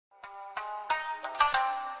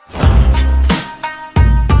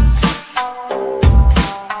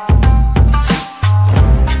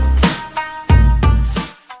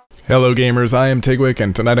Hello gamers, I am Tigwyk,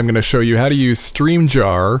 and tonight I'm going to show you how to use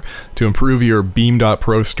StreamJar to improve your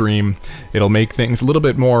Beam.pro stream. It'll make things a little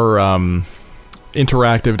bit more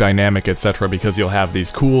interactive, dynamic, etc. because you'll have these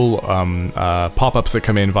cool pop-ups that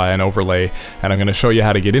come in via an overlay, and I'm going to show you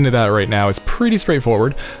how to get into that right now. It's pretty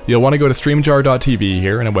straightforward. You'll want to go to StreamJar.tv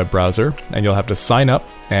here in a web browser, and you'll have to sign up.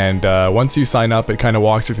 And once you sign up, it kind of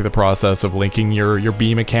walks you through the process of linking your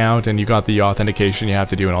Beam account, and you got the authentication you have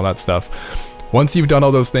to do and all that stuff. Once you've done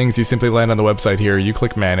all those things, you simply land on the website here, you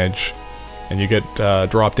click Manage, and you get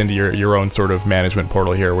dropped into your own sort of management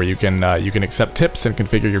portal here where you can accept tips and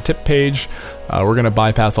configure your tip page. We're going to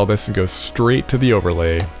bypass all this and go straight to the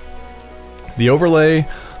overlay. The overlay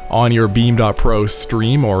on your Beam.pro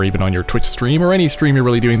stream, or even on your Twitch stream, or any stream you're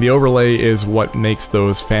really doing, the overlay is what makes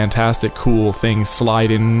those fantastic, cool things slide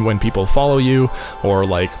in when people follow you, or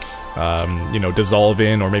like you know, dissolve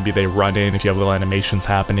in, or maybe they run in if you have little animations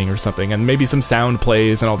happening or something, and maybe some sound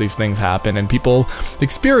plays and all these things happen, and people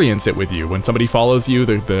experience it with you. When somebody follows you,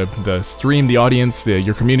 the stream, the audience,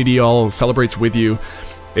 your community all celebrates with you.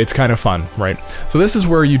 It's kind of fun, right? So this is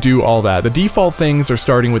where you do all that. The default things are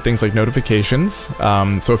starting with things like notifications.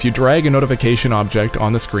 So if you drag a notification object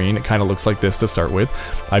on the screen, it kind of looks like this to start with.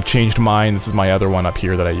 I've changed mine. This is my other one up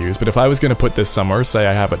here that I use. But if I was going to put this somewhere, say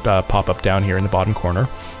I have it pop up down here in the bottom corner,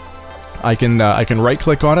 I can right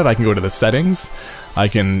click on it, I can go to the settings, I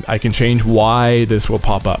can change why this will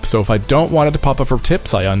pop up. So if I don't want it to pop up for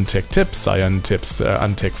tips, I untick tips, I untick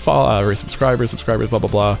subscribers, blah blah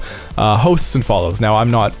blah, hosts and follows. Now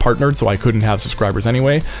I'm not partnered, so I couldn't have subscribers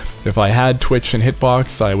anyway. If I had Twitch and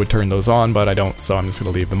Hitbox, I would turn those on, but I don't, so I'm just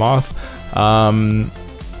gonna leave them off.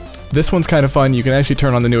 This one's kind of fun. You can actually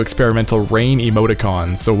turn on the new experimental rain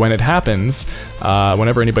emoticon. So when it happens,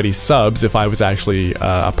 whenever anybody subs, if I was actually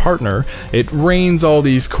a partner, it rains all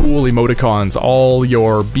these cool emoticons, all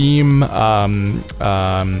your Beam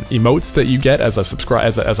emotes that you get as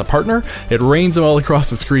a partner. It rains them all across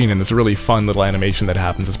the screen in this really fun little animation that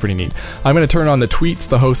happens. It's pretty neat. I'm going to turn on the tweets,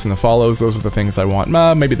 the hosts, and the follows. Those are the things I want.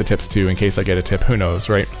 Maybe the tips too, in case I get a tip. Who knows,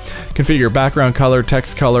 right? Configure background color,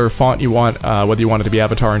 text color, font you want, whether you want it to be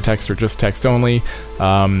avatar and text or just text only.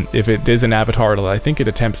 If it is an avatar, I think it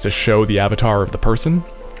attempts to show the avatar of the person.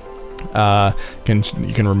 You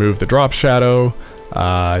can remove the drop shadow,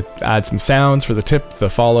 add some sounds for the tip,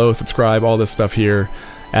 the follow, subscribe, all this stuff here.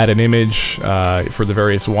 Add an image for the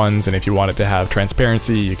various ones, and if you want it to have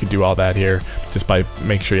transparency, you can do all that here just by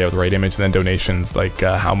making sure you have the right image. And then donations, like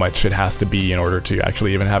how much it has to be in order to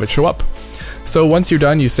actually even have it show up. So once you're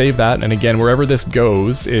done, you save that, and again, wherever this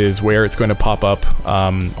goes is where it's going to pop up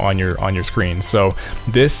on your screen. So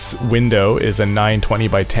this window is a 920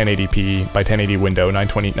 by 1080p by 1080 window,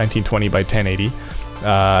 1920 by 1080,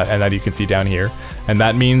 and that you can see down here. And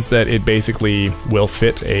that means that it basically will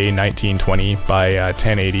fit a 1920 by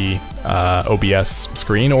 1080 OBS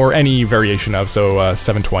screen, or any variation of, so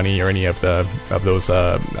 720 or any of those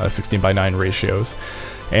 16 by 9 ratios.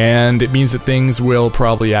 And it means that things will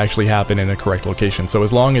probably actually happen in the correct location. So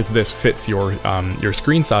as long as this fits your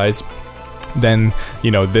screen size, then,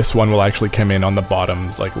 you know, this one will actually come in on the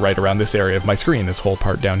bottoms, like right around this area of my screen. This whole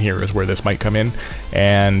part down here is where this might come in.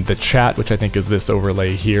 And the chat, which I think is this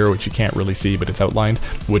overlay here, which you can't really see, but it's outlined,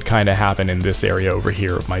 would kind of happen in this area over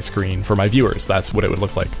here of my screen for my viewers. That's what it would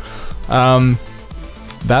look like.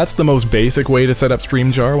 That's the most basic way to set up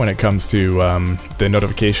StreamJar when it comes to the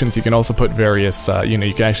notifications. You can also put various, you know,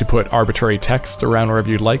 you can actually put arbitrary text around wherever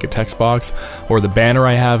you'd like, a text box, or the banner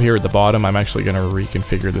I have here at the bottom. I'm actually going to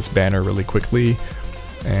reconfigure this banner really quickly.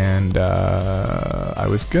 And I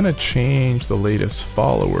was going to change the latest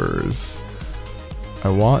followers. I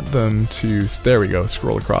want them to, there we go,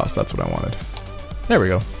 scroll across, that's what I wanted. There we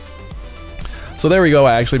go. So there we go,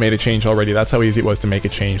 I actually made a change already. That's how easy it was to make a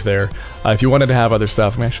change there. If you wanted to have other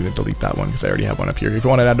stuff, I'm actually going to delete that one because I already have one up here. If you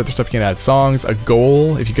want to add other stuff, you can add songs, a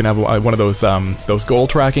goal. If you can have one of those goal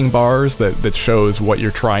tracking bars that shows what you're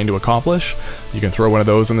trying to accomplish, you can throw one of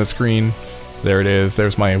those on the screen. There it is.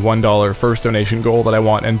 There's my $1 first donation goal that I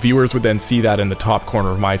want, and viewers would then see that in the top corner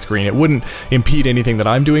of my screen. It wouldn't impede anything that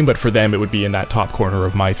I'm doing, but for them it would be in that top corner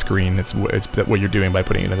of my screen. It's what you're doing by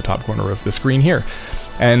putting it in the top corner of the screen here.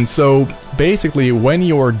 And so basically, when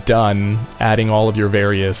you're done adding all of your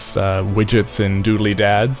various widgets and doodly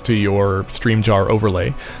dads to your StreamJar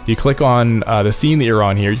overlay, you click on the scene that you're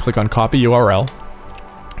on here, you click on copy URL.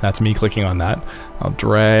 That's me clicking on that. I'll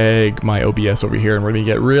drag my OBS over here, and we're gonna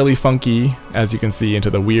get really funky, as you can see, into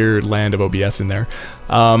the weird land of OBS in there.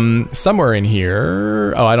 Somewhere in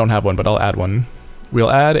here, oh, I don't have one, but I'll add one.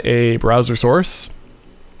 We'll add a browser source.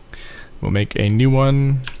 We'll make a new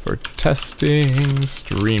one for testing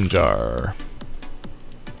StreamJar.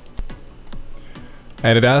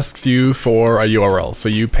 And it asks you for a URL. So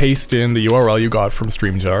you paste in the URL you got from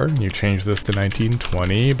StreamJar. You change this to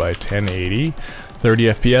 1920 by 1080. 30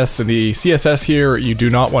 FPS, and the CSS here you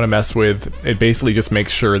do not want to mess with. It basically just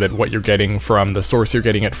makes sure that what you're getting from the source you're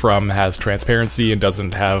getting it from has transparency and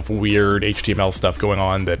doesn't have weird HTML stuff going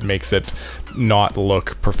on that makes it not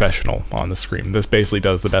look professional on the screen. This basically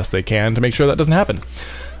does the best they can to make sure that doesn't happen.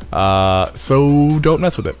 So don't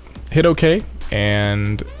mess with it. Hit OK,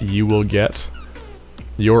 and you will get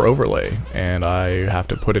your overlay, and I have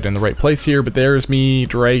to put it in the right place here, but there's me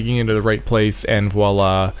dragging into the right place, and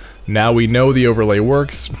voila, now we know the overlay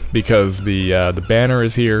works because the banner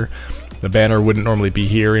is here. The banner wouldn't normally be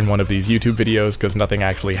here in one of these YouTube videos because nothing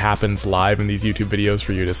actually happens live in these YouTube videos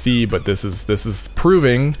for you to see, but this is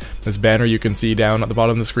proving, this banner you can see down at the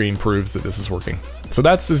bottom of the screen proves that this is working. So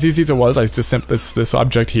that's as easy as it was. I just sent this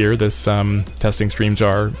object here, this testing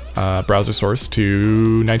StreamJar browser source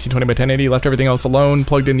to 1920 by 1080, left everything else alone,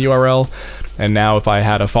 plugged in the URL, and now if I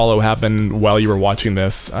had a follow happen while you were watching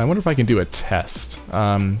this, I wonder if I can do a test.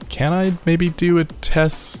 Can I maybe do a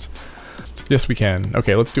test? Yes, we can.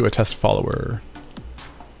 Okay, let's do a test follower.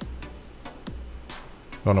 I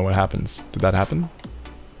don't know what happens. Did that happen?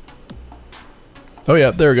 Oh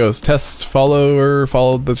yeah, there it goes. Test follower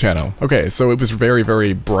followed the channel. Okay, so it was very,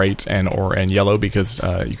 very bright and yellow because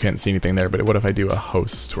you can't see anything there, but what if I do a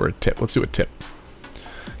host or a tip? Let's do a tip.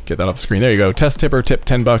 Get that off the screen. There you go. Test tipper, tip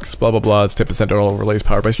 10 bucks, blah, blah, blah. It's tip and center overlays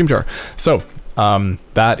powered by StreamJar. So,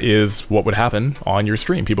 that is what would happen on your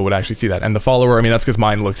stream. People would actually see that. And the follower, I mean, that's because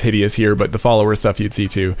mine looks hideous here, but the follower stuff you'd see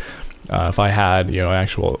too. If I had,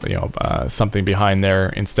 actual, something behind there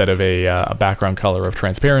instead of a background color of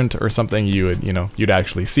transparent or something, you would, you'd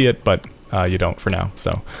actually see it, but you don't for now.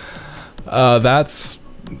 So that's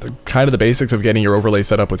kind of the basics of getting your overlay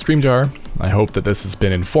set up with StreamJar. I hope that this has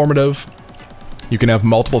been informative. You can have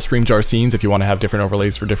multiple StreamJar scenes if you want to have different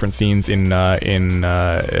overlays for different scenes in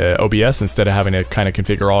OBS. Instead of having to kind of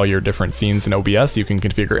configure all your different scenes in OBS, you can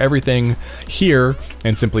configure everything here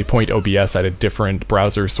and simply point OBS at a different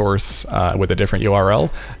browser source with a different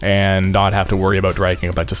URL and not have to worry about dragging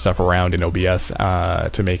a bunch of stuff around in OBS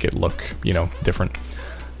to make it look, different.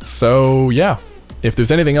 So yeah. If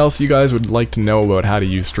there's anything else you guys would like to know about how to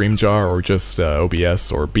use StreamJar or just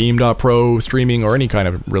OBS or Beam.pro streaming or any kind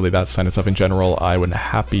of really that kind of stuff in general, I will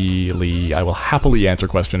happily answer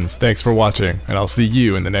questions. Thanks for watching, and I'll see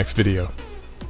you in the next video.